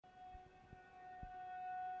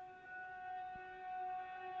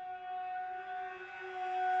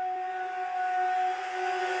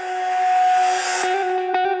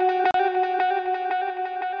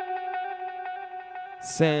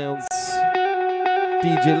Sounds,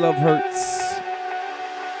 DJ Love Hurts,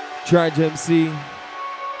 Trage MC.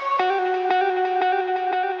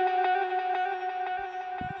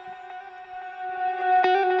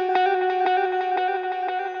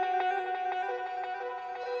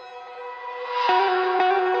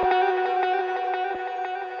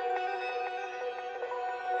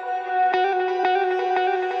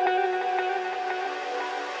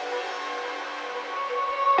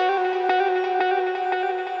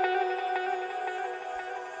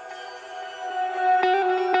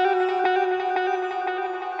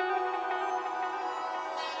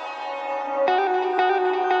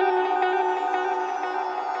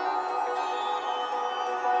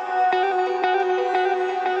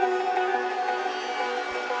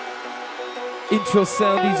 Intro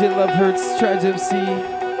sound, DJ Love Hurts, Trage MC,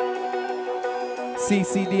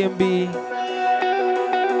 CCDMB,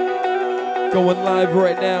 going live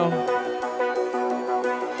right now.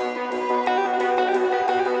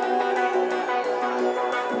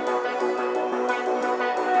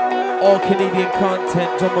 All Canadian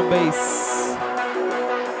content, drum and bass,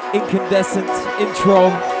 incandescent intro,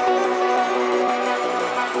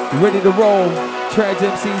 ready to roll. Trage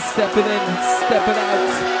MC stepping in, stepping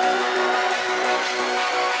out.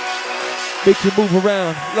 Make you move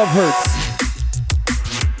around. Love Hurts.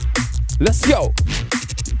 Let's go.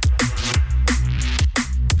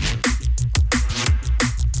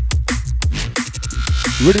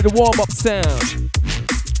 Ready to warm up sound.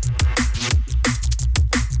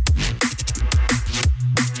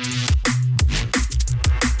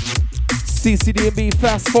 CCDMB,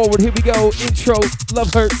 fast forward. Here we go. Intro.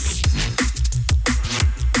 Love Hurts.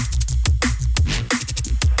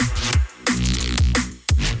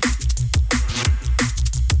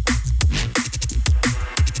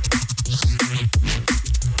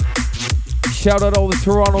 Shout out all the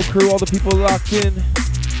Toronto crew, all the people locked in.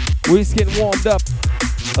 We're just getting warmed up.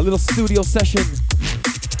 A little studio session.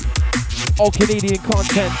 All Canadian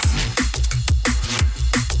content.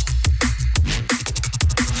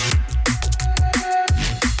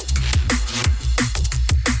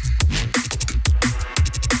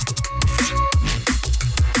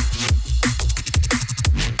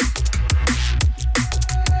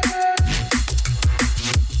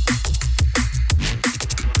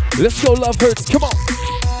 Let's go, Love Hurts, come on.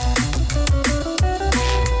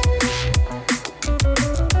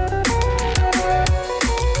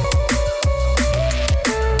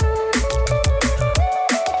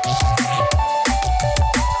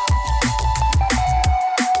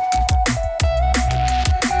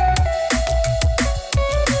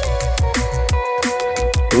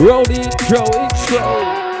 Roll the intro.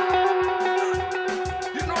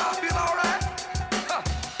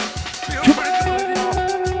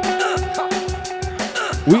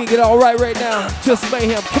 We can get all right now. Just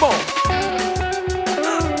mayhem. Come on.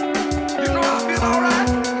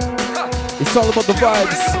 It's all about the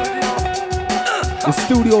vibes. The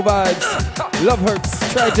studio vibes. Love Hurts.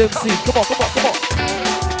 Trage MC. Come on, come on, come on.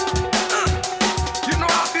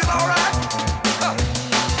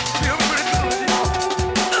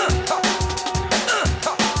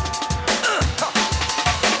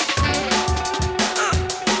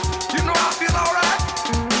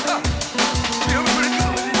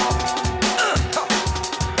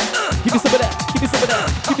 Give me some of that. Give me some of that.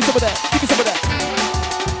 Give me some of that. Give me some of that.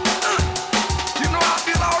 You know I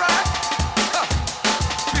feel alright.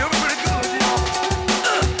 Feel pretty good,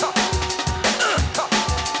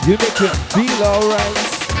 you make it feel alright.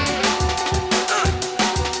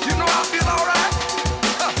 You know I feel alright.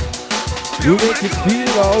 You make it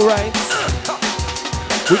feel alright.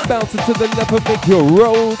 We bounce to the left and make you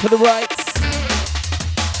roll to the right.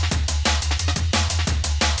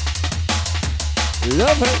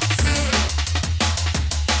 Love Hurts.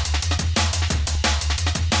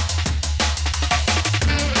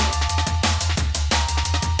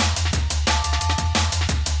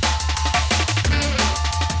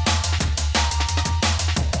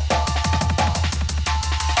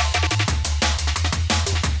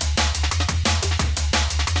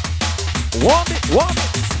 Warm it, warm it.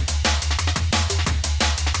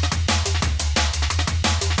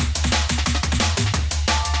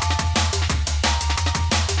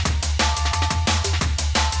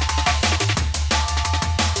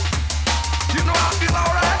 You know I feel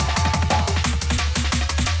alright.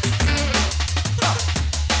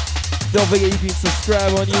 Don't forget you can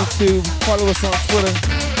subscribe on YouTube, follow us on Twitter,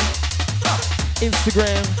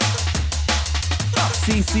 Instagram,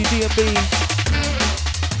 CCDMB.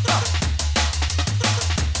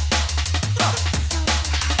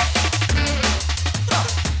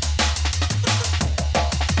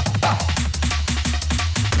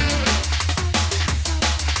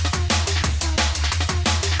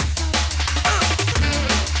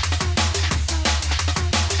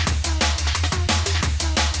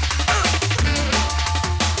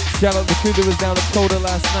 Shout out the crew that was down at Coda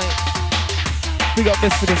last night. Big up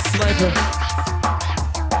Mr. the Sniper.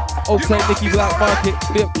 Old time Nicky Black Market.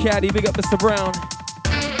 Big up Caddy. Big up Mr. Brown.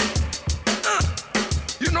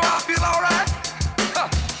 You know I feel alright.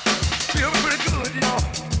 Feel pretty good, you know.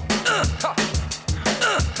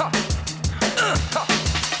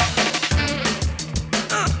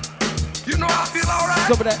 You know I feel alright.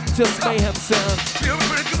 Some of that just mayhem sound. Feel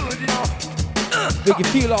pretty good, you know. Make you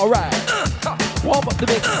feel alright. Warm up the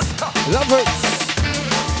mix. Love hurts.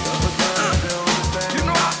 You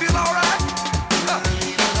know I feel alright.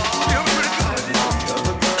 Feel pretty good, you know.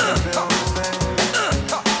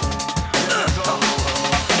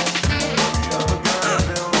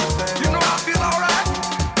 You know I feel alright.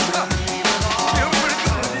 Feel pretty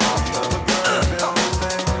good, you know.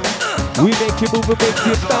 We make you move and make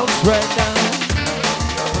you bounce right now.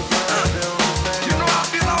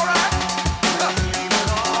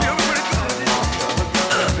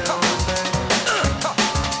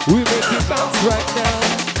 We make you bounce right now.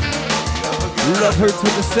 Love hurts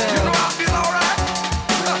with the sound.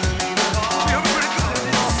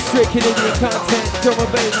 Straight Canadian content, drum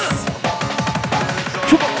and bass.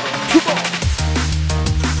 Come on, come on.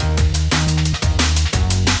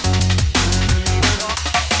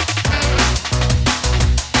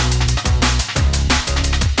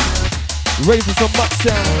 Ready for some much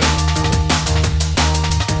sound.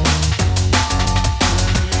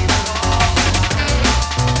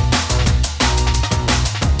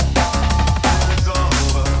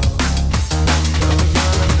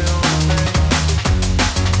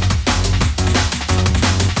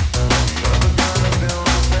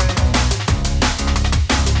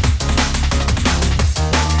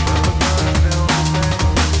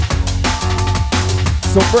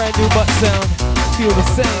 So brand new butt sound, feel the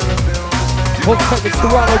same. Hold tight, it's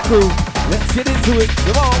Toronto crew. Let's get into it,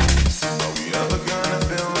 come on. Are we ever gonna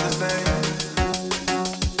feel the same?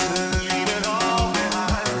 Leave it all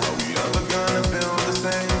behind. Are we ever gonna feel the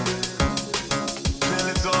same?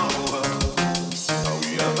 Till it's over. Are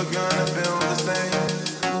we ever gonna feel the same?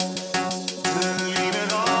 Leave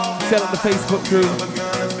it all behind. Shout out the Facebook crew. Ever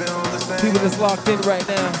gonna feel the same? People that's locked in right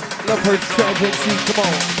now. Love Hurts Transparency, come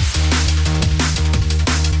on.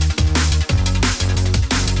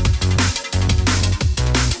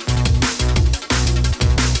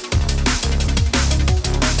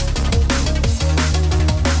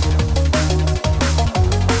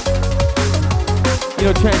 You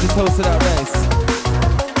know, Trans just hosted out nice.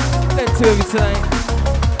 And two of you tonight.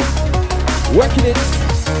 Working it.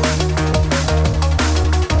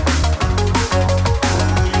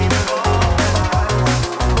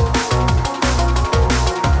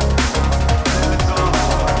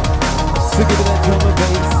 So give me that drum and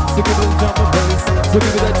bass. So give me that drum and bass. So give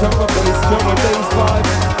me that drum and bass. Drum and bass vibe.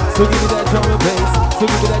 So give me that drum and bass. So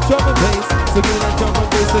give me that drum and bass. So give me that drum and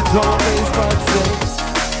bass. The drum and bass vibe say.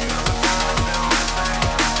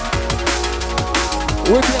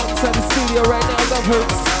 Working outside the studio right now, Love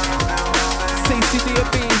Hurts.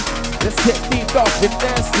 CCD&B, let's get deep off and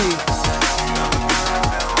nasty.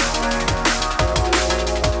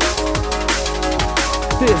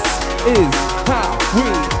 This is how we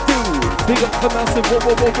do. Big up the massive, whoa,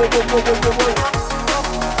 whoa, whoa, whoa, whoa, whoa, whoa, whoa.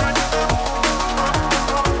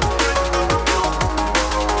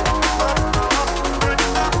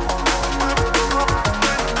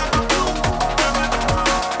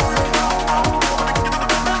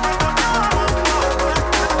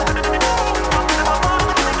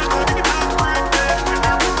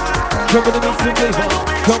 Come with the mix and flavor,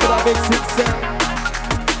 come with that mix and sound.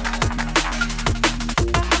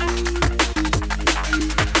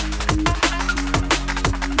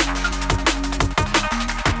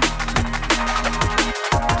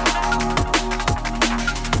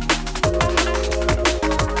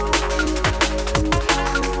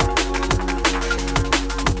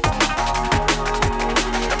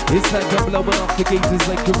 It's like I'm blowing off the gauges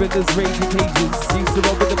like gorillas raging cages. Used to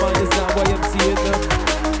roll with the miners, now YMC in them.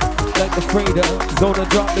 Like the freighter, Zona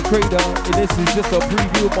drop the crater. And this is just a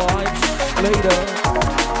preview march later.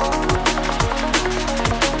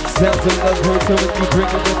 Sounds of Love Hurts when you bring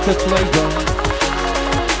it with the flavor.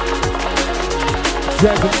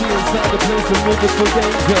 Dragon T inside the place of moving for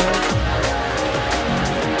danger.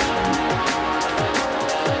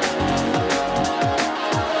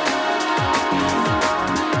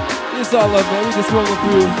 It's all love, man. We just rolling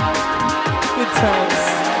through good times.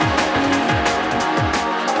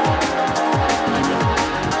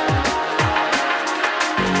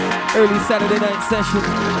 Early Saturday night session.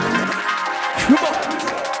 Come on.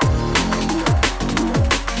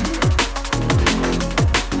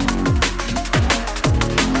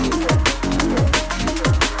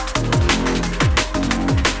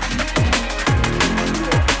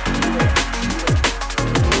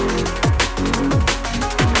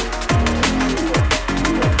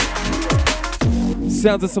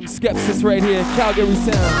 Sounds of some Skepsis right here. Calgary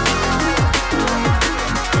sound.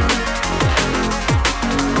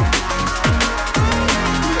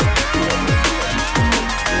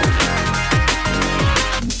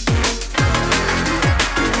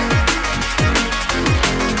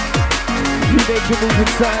 You make the move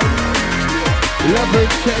inside.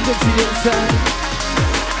 Leverage, change up to the inside.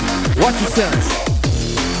 Watch the sounds.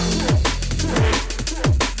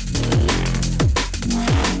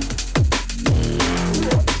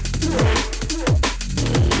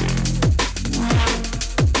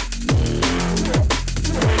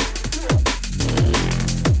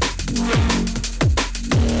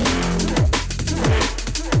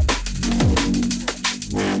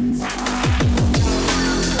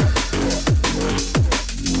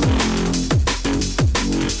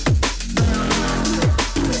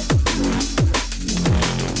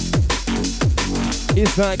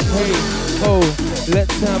 It's like, hey, oh,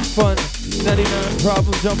 let's have fun. 99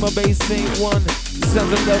 problems on my bass ain't one.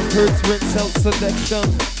 7 love hurts, rinse out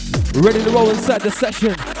selection. Ready to roll inside the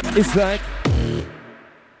session. It's like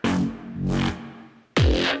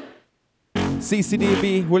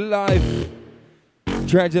CCDB, we're live.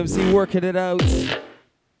 Dredge MC working it out.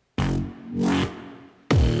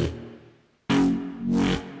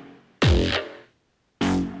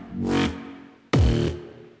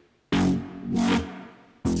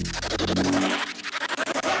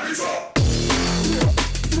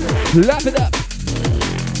 Clap it up.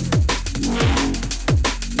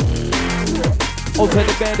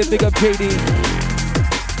 Alternate Bandit, big up JD.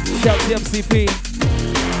 Shout to MCP.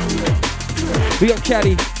 Big up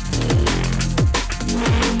Caddy.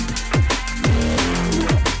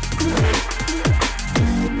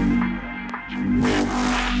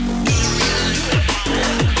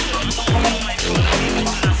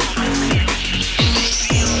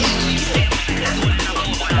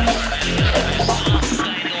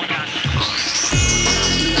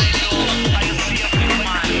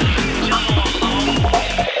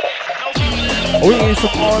 We in some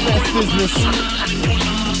RMS business.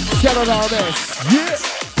 Shout out RMS. Yeah.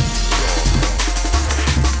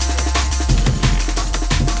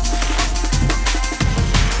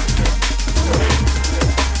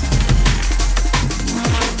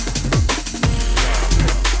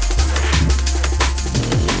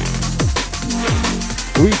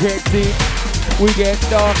 We get deep. We get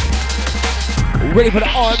dark. Ready for the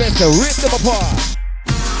RMS to rip them apart.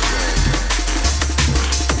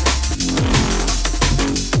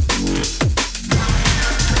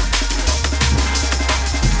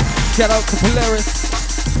 Shout out to Polaris.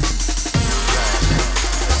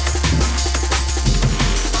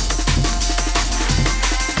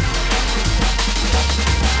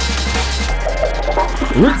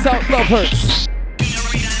 Rinse out love hurts.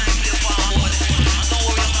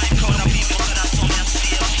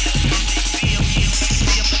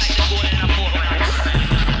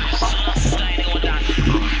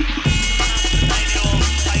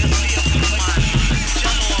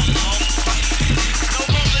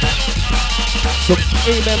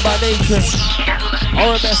 Amen by nature.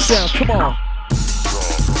 RMS sound, come on.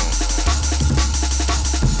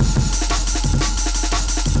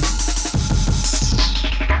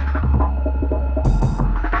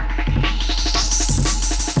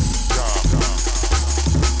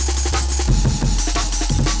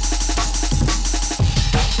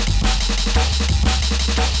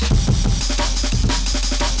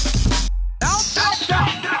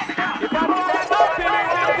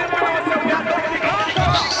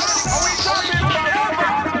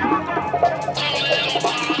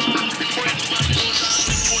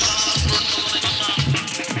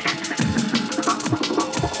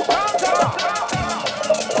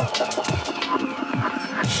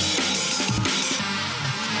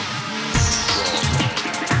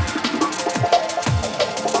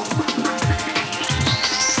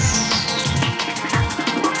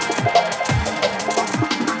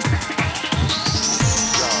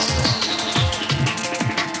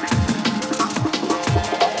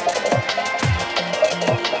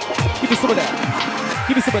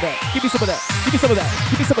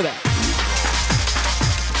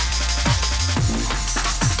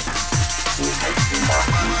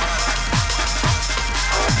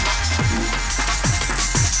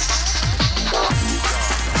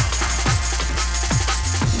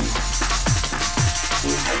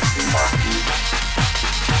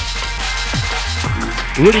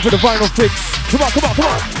 Ready for the vinyl fix. Come on, come on, come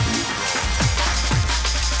on.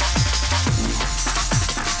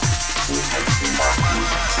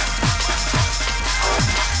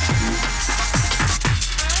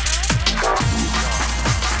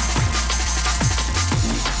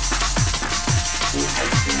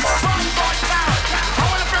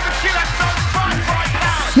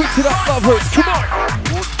 Love Hurts, come on.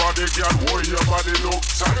 Good body, girl, boy, your body look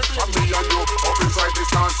tight. And me and you up inside this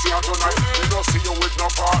dance here tonight. Me don't see you with no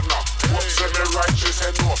partner. What say me right, she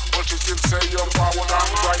said no, but she still say you're forward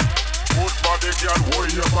and right. Good body, girl,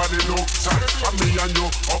 boy, your body look tight. And me and you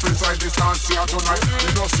up inside this dance here tonight.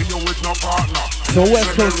 Me don't see you with no partner. So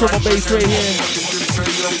West Coast from a bass right here.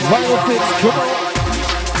 Viral Fix, come on.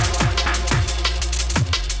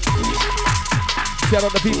 Shout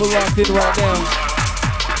out the people locked in right now.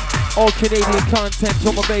 All Canadian content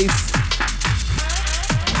from a bass.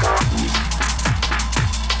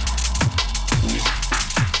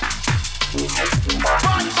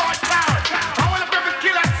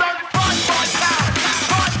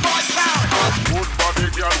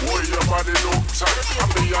 Body look tight.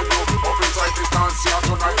 And me and you up inside this dance here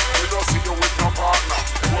tonight. We don't see you with no partner.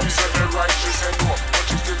 One said me right, she said no, but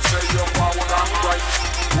she still say you're forward and right.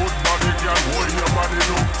 Good body, girl, boy, your body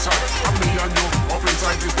look tight. And me and you up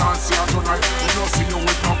inside this dance here tonight. We don't see you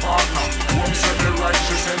with no partner. One said me right,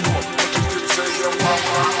 she said no, but she still say you're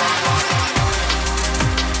forward and right.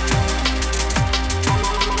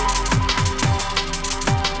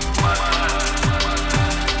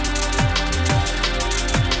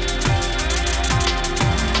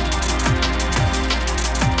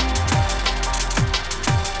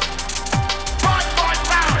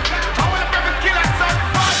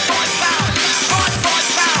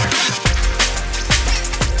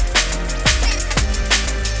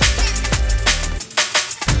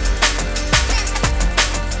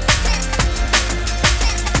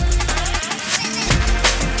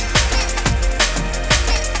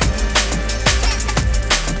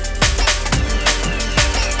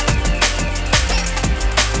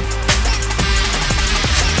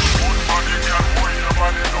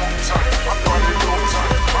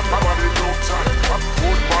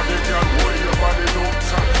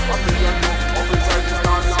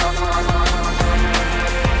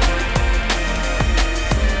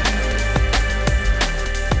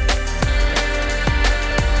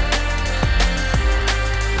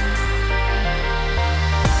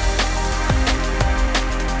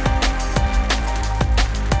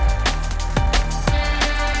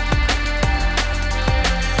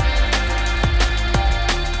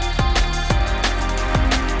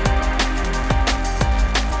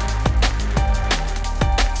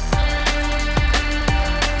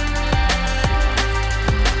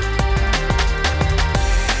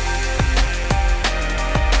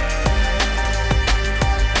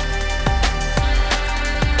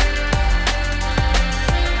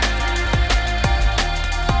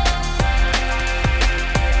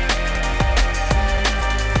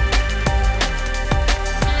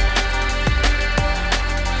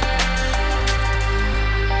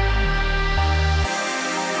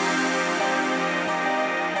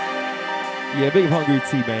 Yeah, big Hungry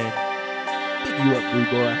T, man. Big you up, blue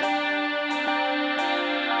boy.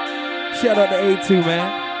 Shout out to A2, man.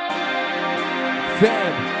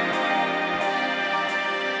 Fam.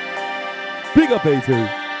 Big up A2.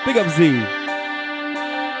 Big up Z.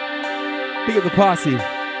 Big up the posse.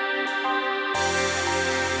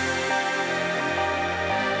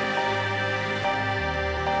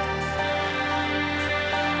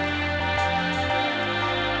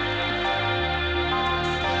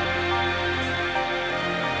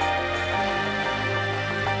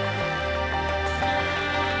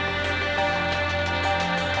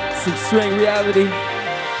 Some string reality.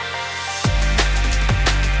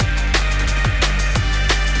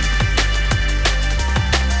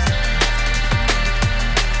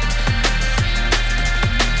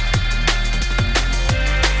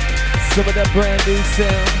 Some of that brand new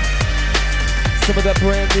sound. Some of that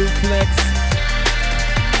brand new flex.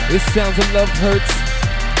 It sounds of Love Hurts.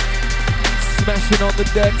 Smashing on the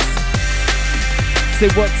decks. Say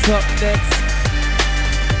what's up next.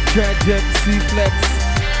 Trans C-Flex.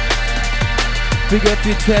 Big up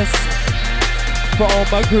your chest for all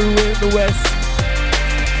my crew in the West.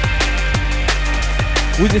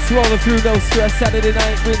 We just rolling through, no stress. Saturday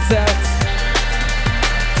night, rinse out.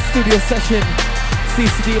 Studio session,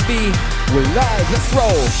 CCD&B. We're live, let's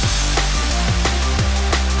roll.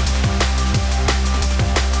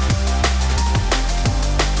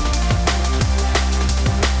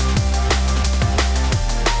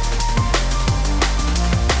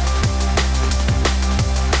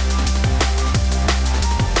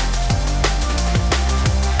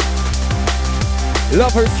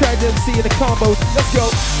 Love Hurts, try to MC in the combos. Let's go.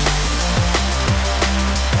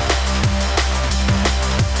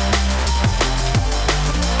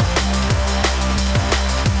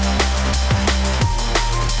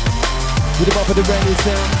 Get him up for the brand new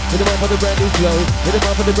sound. Hit them up for the brand new flow. Hit them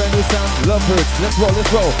up for the brand new sound. Love hurts. Let's roll, let's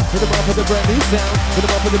roll. Hit them up for the brand new sound. Hit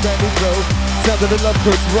them up for the brand new flow. Sound of the love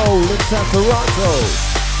hurts. Roll inside Toronto.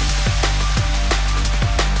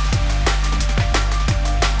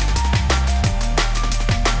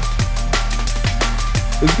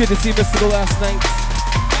 It was good to see Mr. The last night.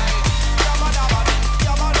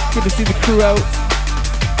 Good to see the crew out.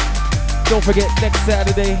 Don't forget, next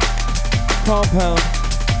Saturday, Compound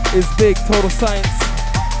is big, Total Science.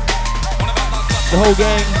 The whole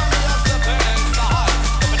gang.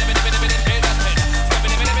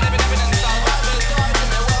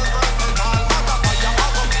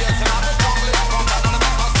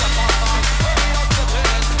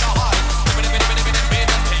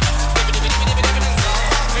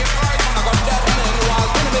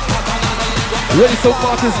 Ready, so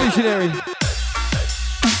Marcus Visionary.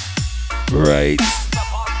 Right.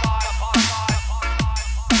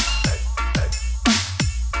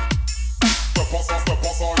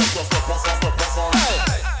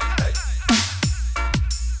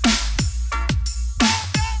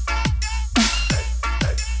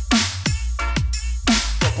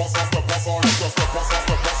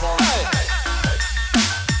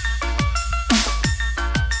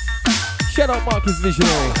 Shout out Marcus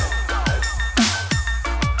Visionary.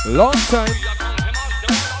 Long time.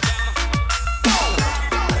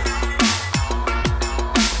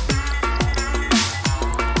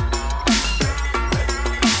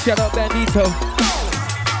 Shout out Bandito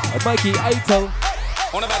and Mikey Aito.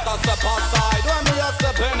 On about the step outside when we are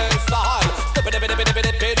stepping in style. Step it a bit step it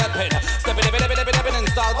a bit in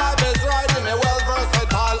style. Vibe is riding me well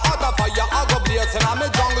versatile. Out of fire, I go blazing. I'm a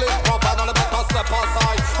jungle is profile. On about the step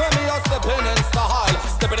outside when we are stepping in style.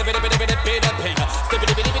 Step it a bit step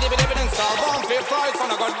it a bit in style. Bomb fear fries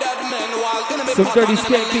on I got dead men while in the some dirty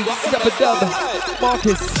skank beats. Step it down,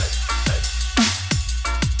 Marcus.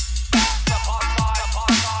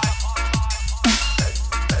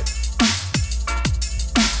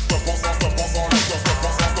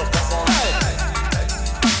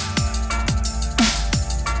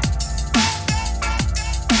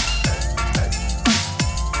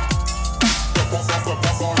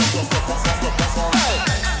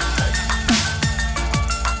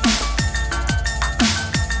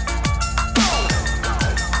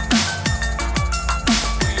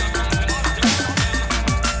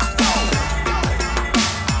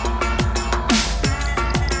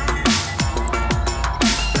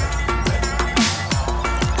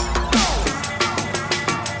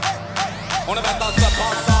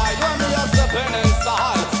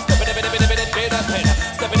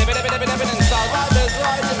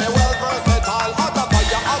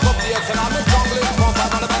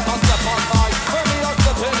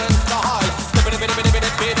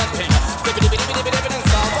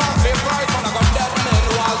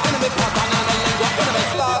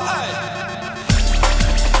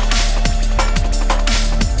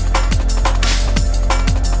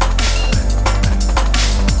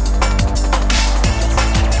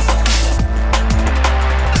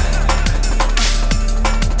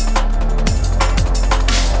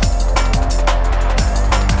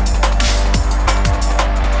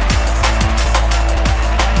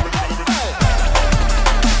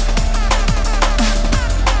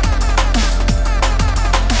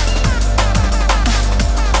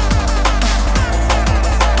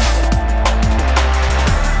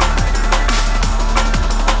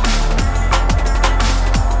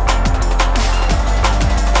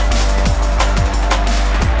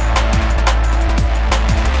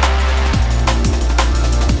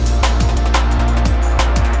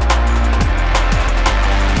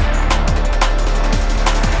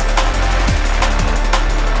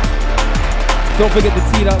 Don't forget the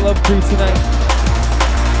T.Love crew tonight.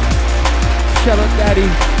 Shout out Daddy.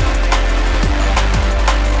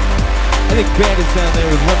 I think Bandit's down there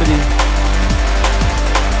with Remedy.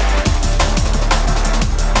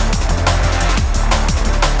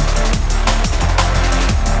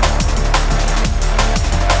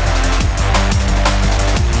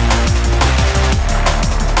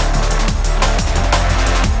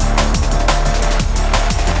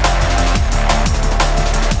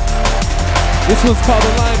 This one's called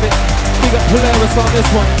Alignment. Big up Polaris on this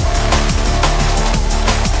one.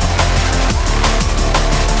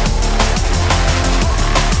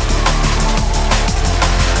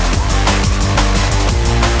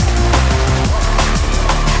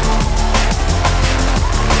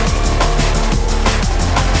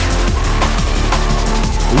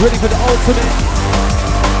 Ready for the ultimate?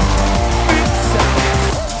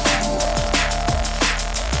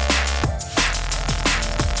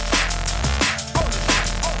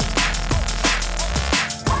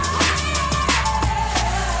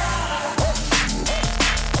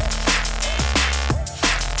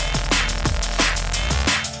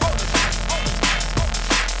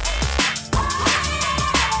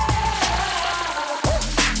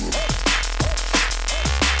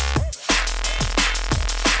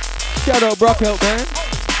 Shout out Brockout, man.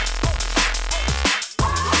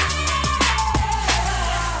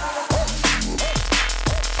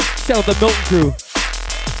 Shout out the Milton crew.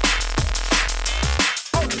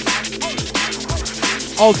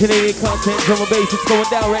 All Canadian content, drum and bass, it's going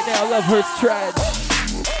down right now. Love Hurts Trash.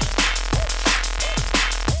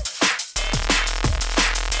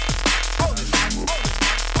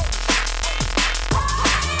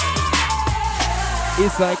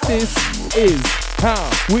 It's like this is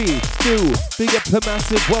how we do. Big up the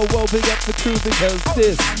massive, whoa, whoa, big up the crew, because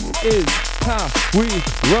this is how we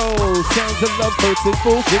roll. Sounds of Love Hurts in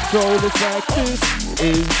full control. It's like this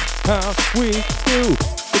is how we do.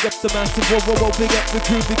 Big up the massive, whoa, whoa, whoa, big up the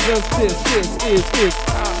crew, because this is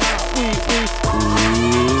how we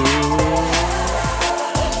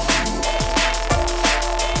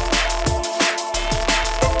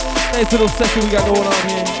Nice little session we got going on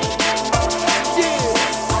here. Yeah.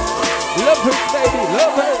 Love Hurts, baby,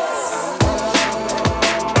 Love Hurts.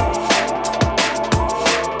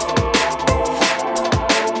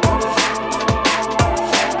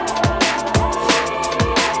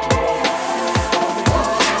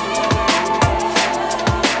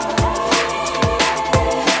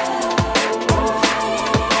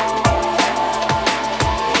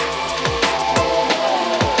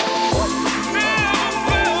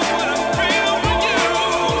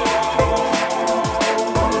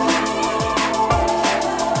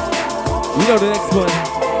 You know the next one,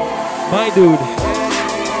 my dude.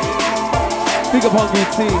 Big up Hungry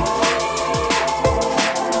T.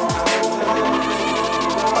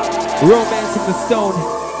 Romancing the Stone.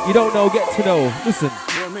 You don't know, get to know. Listen.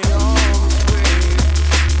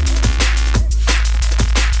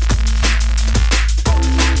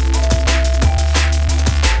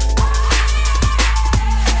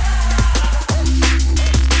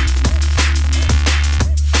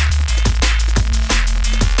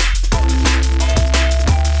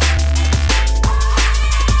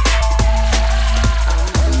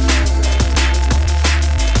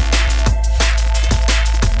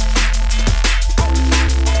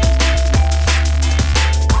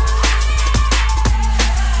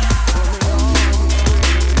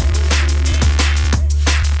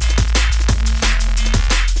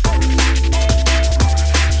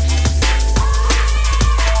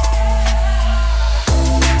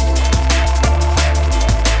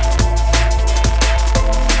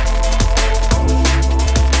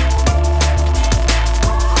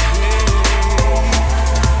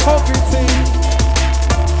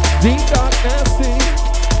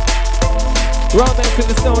 Romancing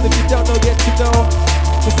the Stone, if you don't know, get to know.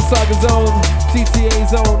 Mr. Saga Zone, GTA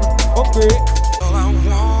Zone, Hungry. All I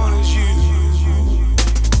want is you.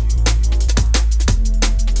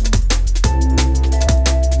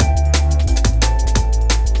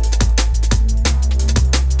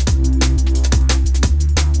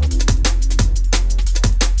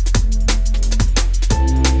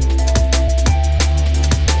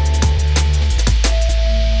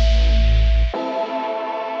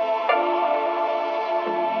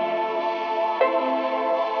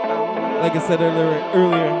 Like I said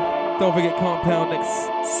earlier, don't forget Compound next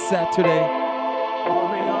Saturday.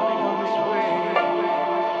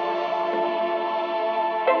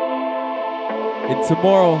 And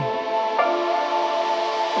tomorrow,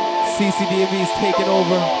 CCDMV is taking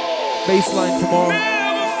over. Baseline tomorrow.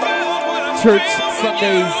 Church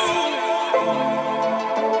Sundays.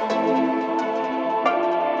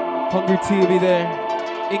 Hungry T will be there.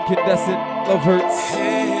 Incandescent, Love Hurts.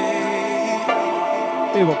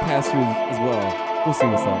 Maybe we'll pass through as well. We'll see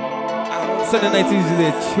what's up. Sunday night's usually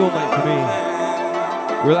a chill night for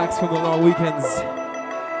me. Relax from the long weekends.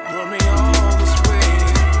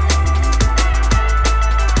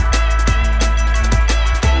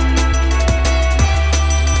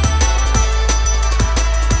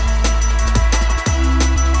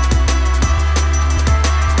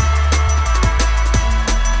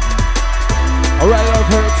 Alright, Love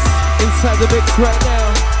Hurts. Inside the mix right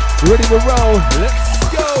now. Ready to roll. Let's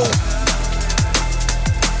go.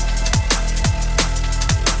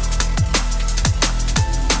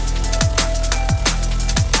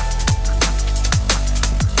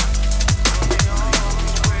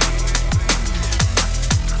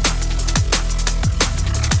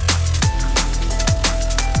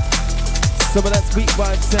 Some of that sweet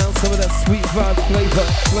vibe sound, some of that sweet vibe flavor.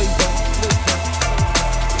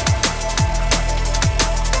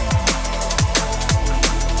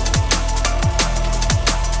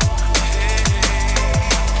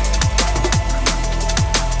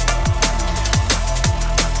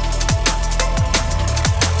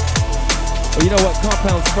 Well, you know what?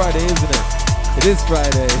 Compound's Friday, isn't it? It is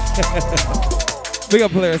Friday. Big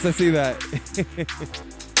up Polaris, I see that.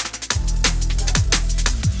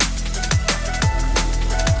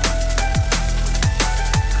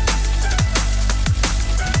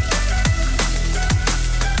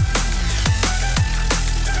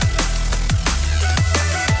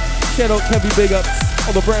 Shout out Kevy, big ups,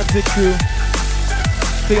 all the Brampton crew.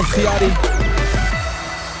 Big up Ciati.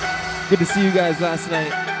 Good to see you guys last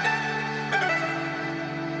night.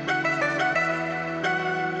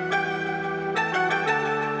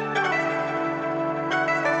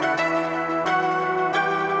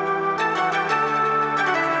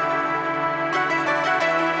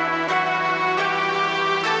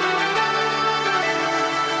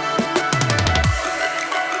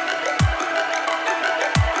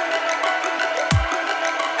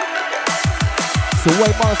 So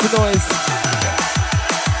white monster noise.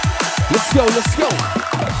 Let's go, let's go.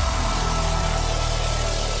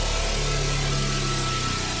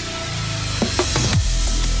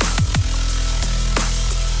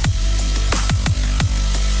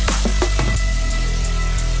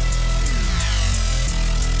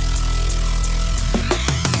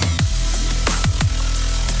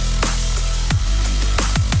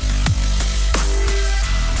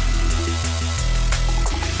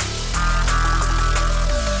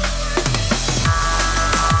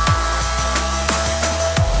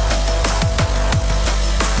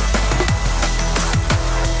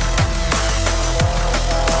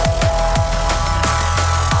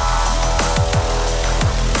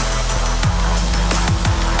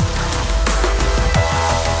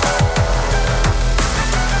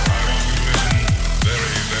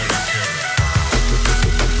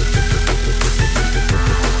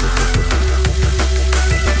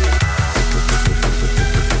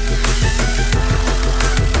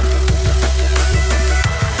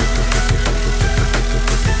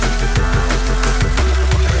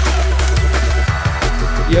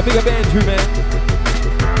 Yeah, big up Andrew, man.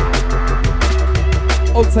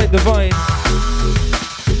 Outside Divine.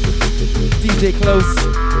 DJ Close.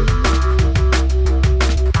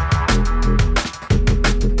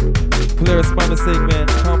 Polaris, my mistake, man.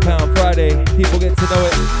 Compound Friday. People get to know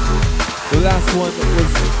it. The last one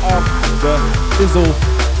was off the fizzle.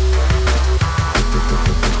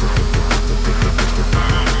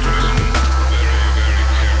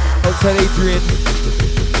 Outside Adrian.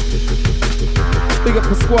 Big up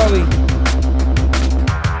Pasquale.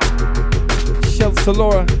 Shell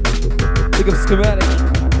Solora. Big up Schematic.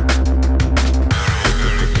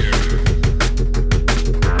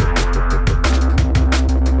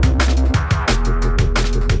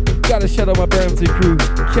 Gotta shout out my Brampton crew.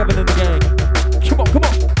 Kevin and the gang. Come on, come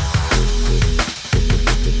on.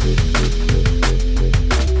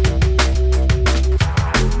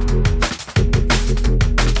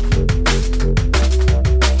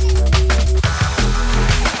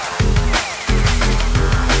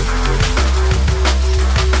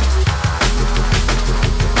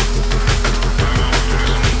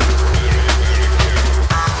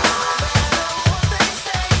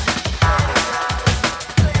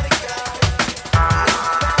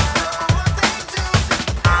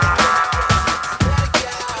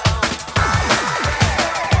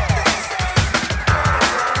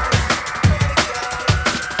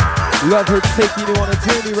 Love her taking you on a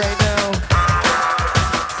journey right now.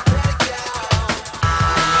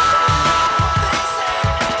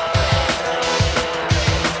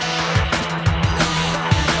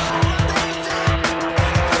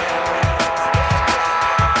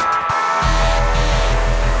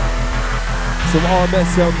 Some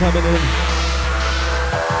RMSL coming in.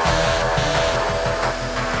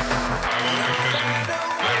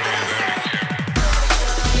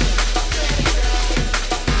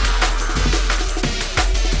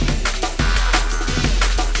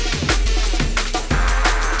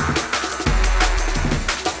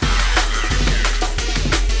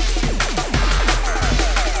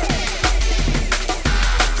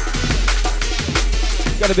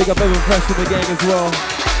 Gotta big up Evan Fresh in the gang as well.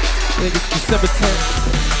 I think it's December 10th.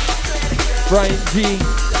 Brian G.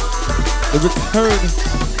 The Return.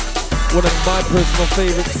 One of my personal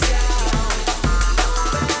favorites.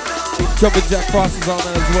 Jumpin' Jack Frost is on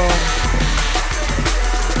that as well.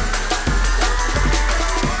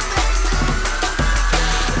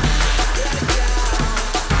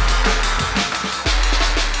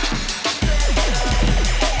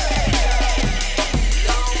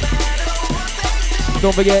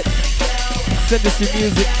 Don't forget, send us your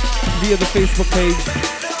music via the Facebook page.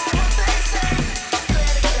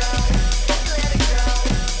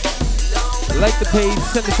 Like the page,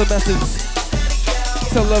 send us a message.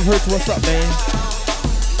 Tell Love Hurts what's up, man.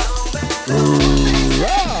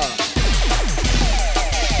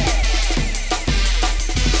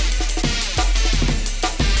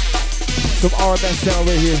 Some RMS sound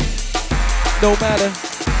right here. No matter,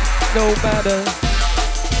 no matter.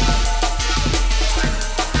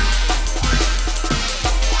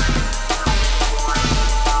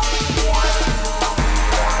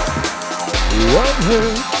 One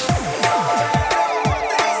hurt.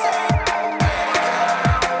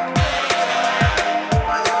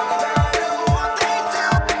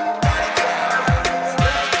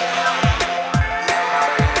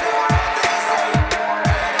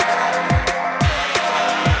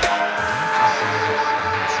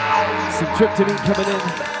 Tryptamine coming in.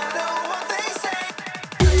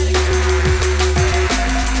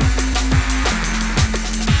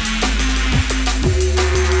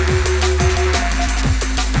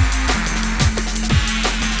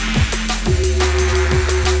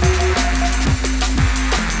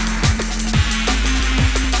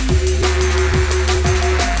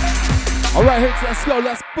 All right, Hicks, let's go.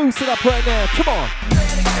 Let's boost it up right now. Come on.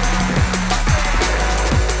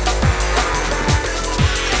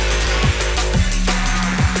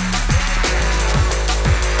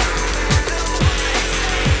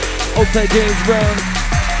 Outside James Brown.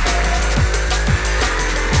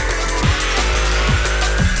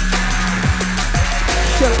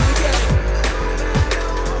 Shut it again.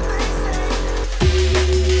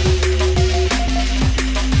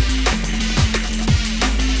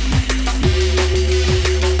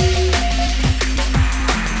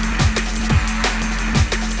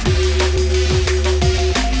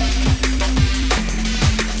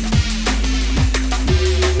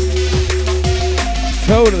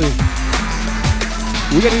 Totally.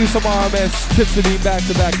 We gotta do some RMS Tryptamine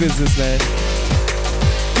back-to-back business, man.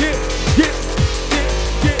 Yeah.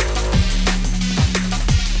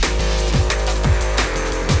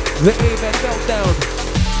 The Amen Meltdown.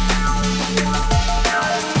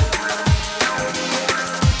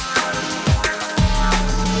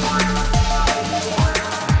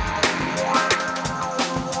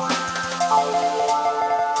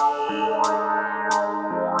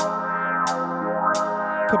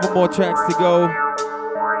 Couple more tracks to go.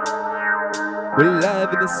 We're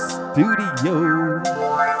live in the studio.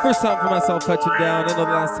 First time for myself touching down. I know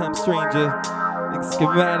the last time Stranger. I think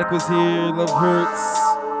Schematic was here. Love Hurts.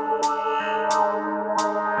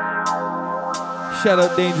 Shout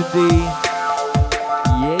out Danger D.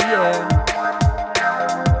 Yeah.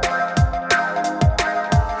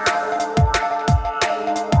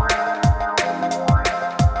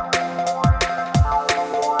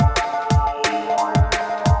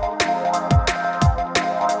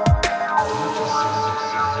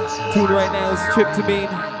 Tune right now is Tryptamine,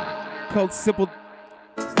 called Simple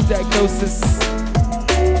Diagnosis.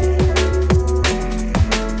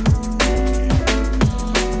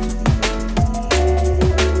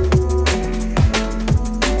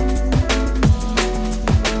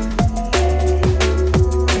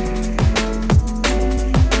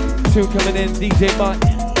 Tune coming in, DJ Mott.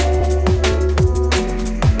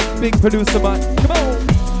 Big producer Mott, come on!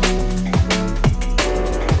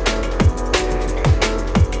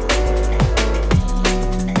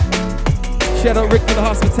 Shout out Rick for the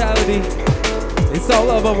hospitality. It's all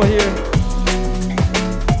love over here.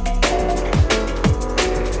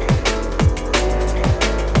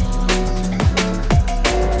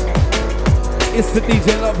 It's the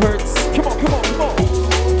DJ Love Hurts. Come on, come on, come on.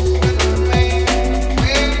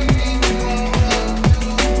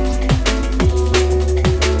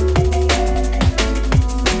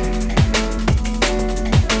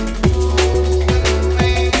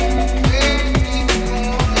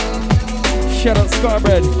 Shout out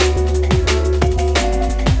Scarbread.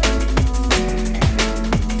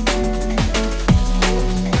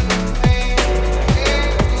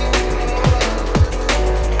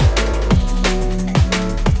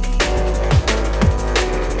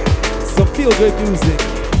 Some feel good music.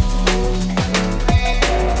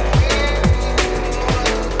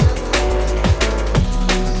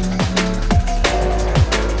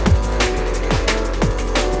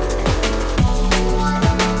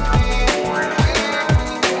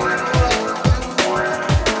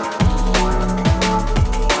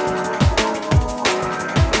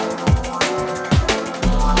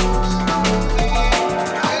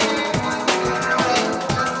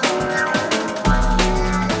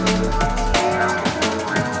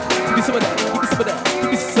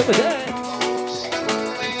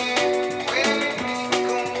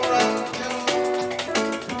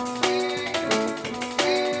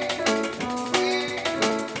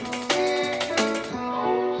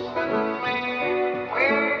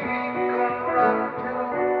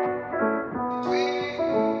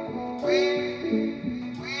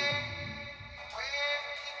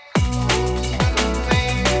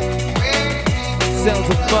 Sounds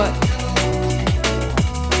of Mutt.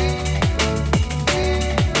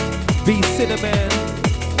 B Cinnamon.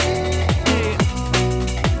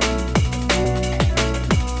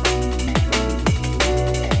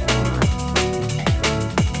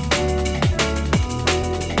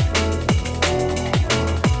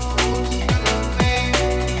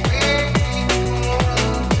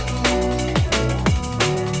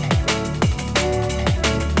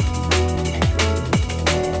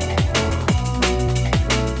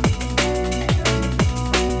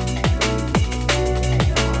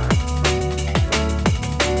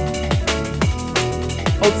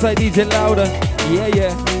 Outside DJ Louder, yeah,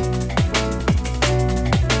 yeah.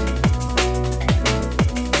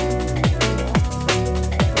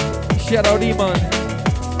 Shout out Iman.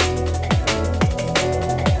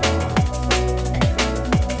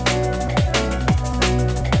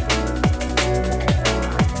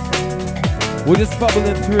 We're just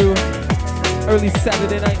bubbling through early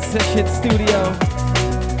Saturday night session studio.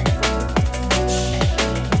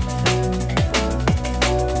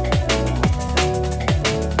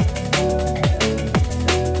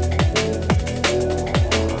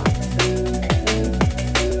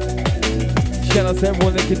 Shout out to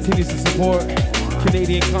everyone that continues to support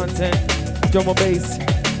Canadian content, drum and bass.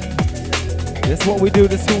 That's what we do,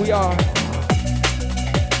 that's who we are.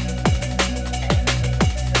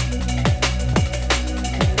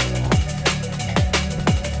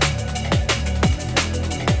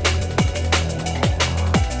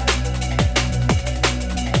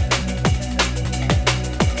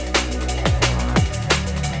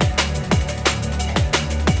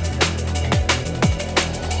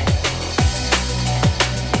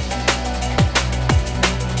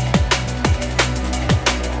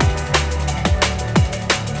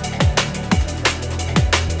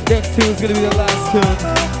 Next tune is gonna be the last tune.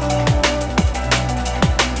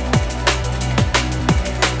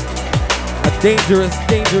 A dangerous,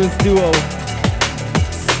 dangerous duo.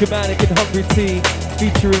 Schematic and Hungry T,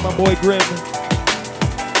 featuring my boy Grim.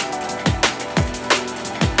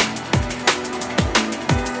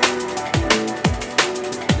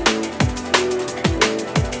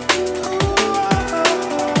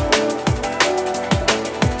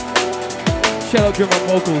 Shout out Grim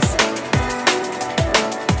on vocals.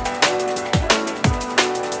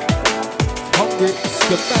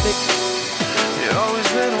 Schematic. You've always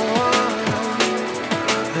been the one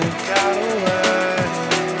that got away.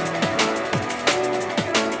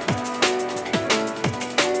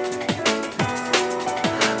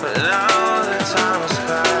 But now the time is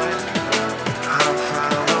back, I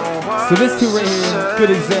found the one. So this two right here,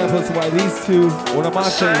 good examples why these two, one of my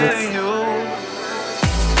favorites.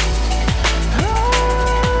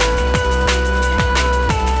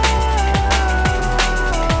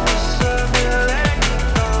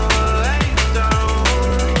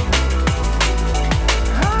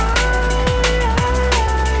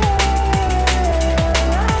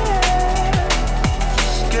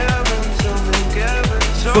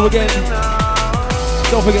 So again,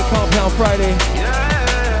 don't forget Compound Friday.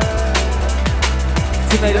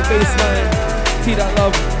 Tonight at Baseline,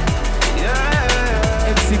 T.Love,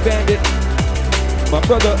 MC Bandit, my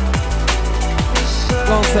brother,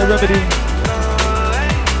 alongside Remedy.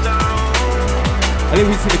 I think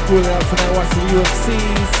we see the cool out tonight, watch some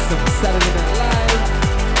UFCs, some Saturday Night Live.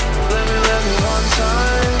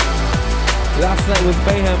 Last night was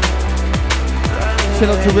Mayhem. Shout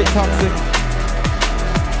out to Rick Toxic.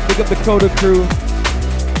 Pick up the Coda crew.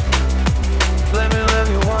 Let me love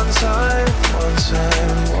you one time,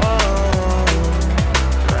 whoa.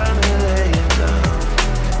 Let me lay it down.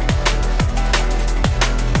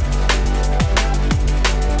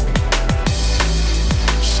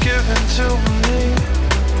 Just give it to me,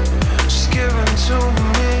 just give it to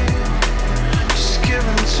me, just give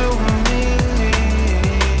it to me.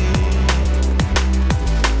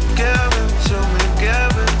 Give it to me,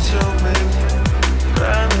 give it to me.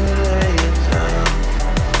 Let me lay it down.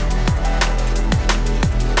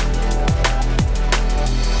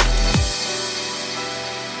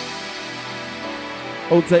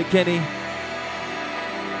 Old Tight Kenny.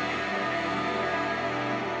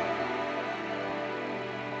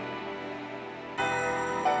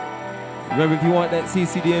 Remember, if you want that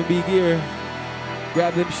CCDMB gear,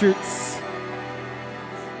 grab them shirts.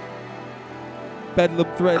 Bedlam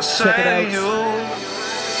Threads, check it out.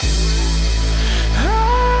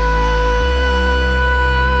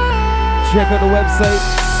 Check out the website,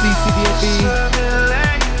 ccdmb.net.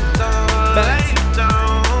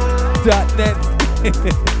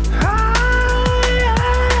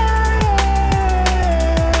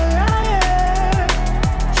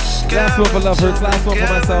 Last one for lovers, last one for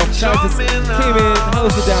myself. Just came in,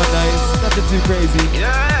 held it down nice, nothing too crazy.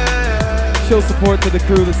 Show support to the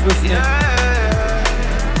crew that's listening.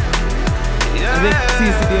 I think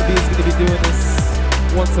CCDMB is going to be doing this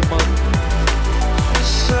once a month.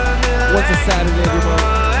 Once a Saturday every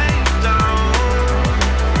month.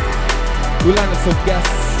 We line up some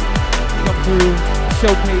guests, come through,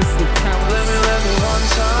 showcase the talents.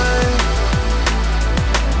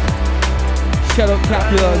 Shout out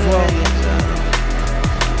Capula as well.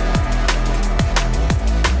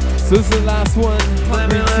 So this is the last one,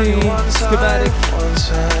 Hungry T, Schematic,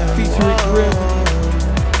 featuring Grim.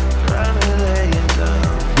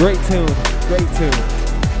 Great tune, great tune.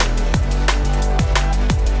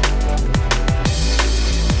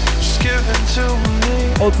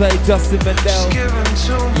 Old tight Justin Mendel.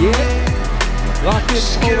 Yeah. Locked in,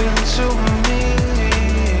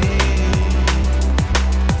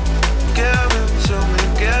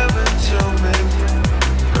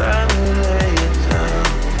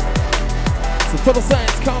 So Total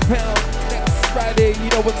Science Compound next Friday, you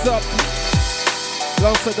know what's up.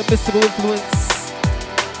 Alongside the Mystical Influence,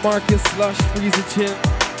 Marcus, Lush, Freezer Chin.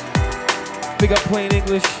 Big up Plain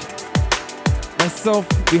English. Myself,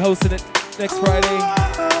 be hosting it next Friday.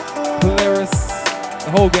 Polaris,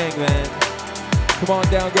 the whole gang, man. Come on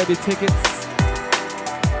down, grab your tickets.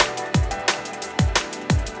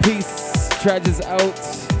 Peace, Trages out,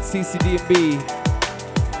 CCDMB,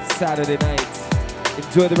 Saturday night.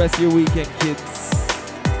 Enjoy the rest of your weekend, kids.